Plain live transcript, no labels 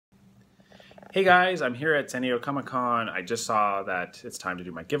Hey guys, I'm here at San Diego Comic-Con. I just saw that it's time to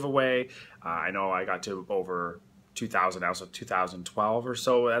do my giveaway. I know I got to over 2,000 now, so 2012 or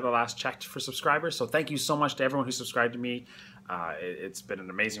so at the last checked for subscribers. So thank you so much to everyone who subscribed to me. It's been an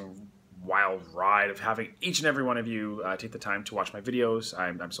amazing, wild ride of having each and every one of you take the time to watch my videos.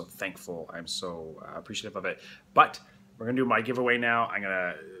 I'm so thankful. I'm so appreciative of it. But we're going to do my giveaway now. I'm going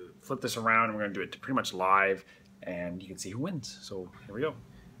to flip this around and we're going to do it pretty much live, and you can see who wins. So here we go.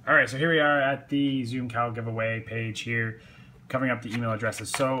 All right, so here we are at the Zoom Cal giveaway page here, covering up the email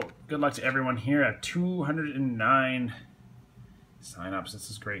addresses. So good luck to everyone here at 209 signups. This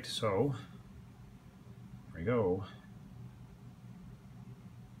is great. So here we go.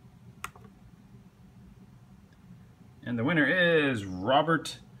 And the winner is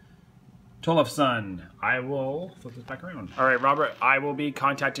Robert Tollefson. I will flip this back around. All right, Robert, I will be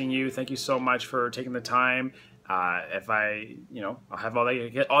contacting you. Thank you so much for taking the time. If I'll have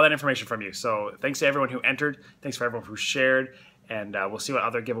get all that information from you. So thanks to everyone who entered. Thanks for everyone who shared. And we'll see what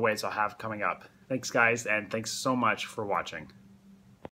other giveaways I'll have coming up. Thanks, guys, and thanks so much for watching.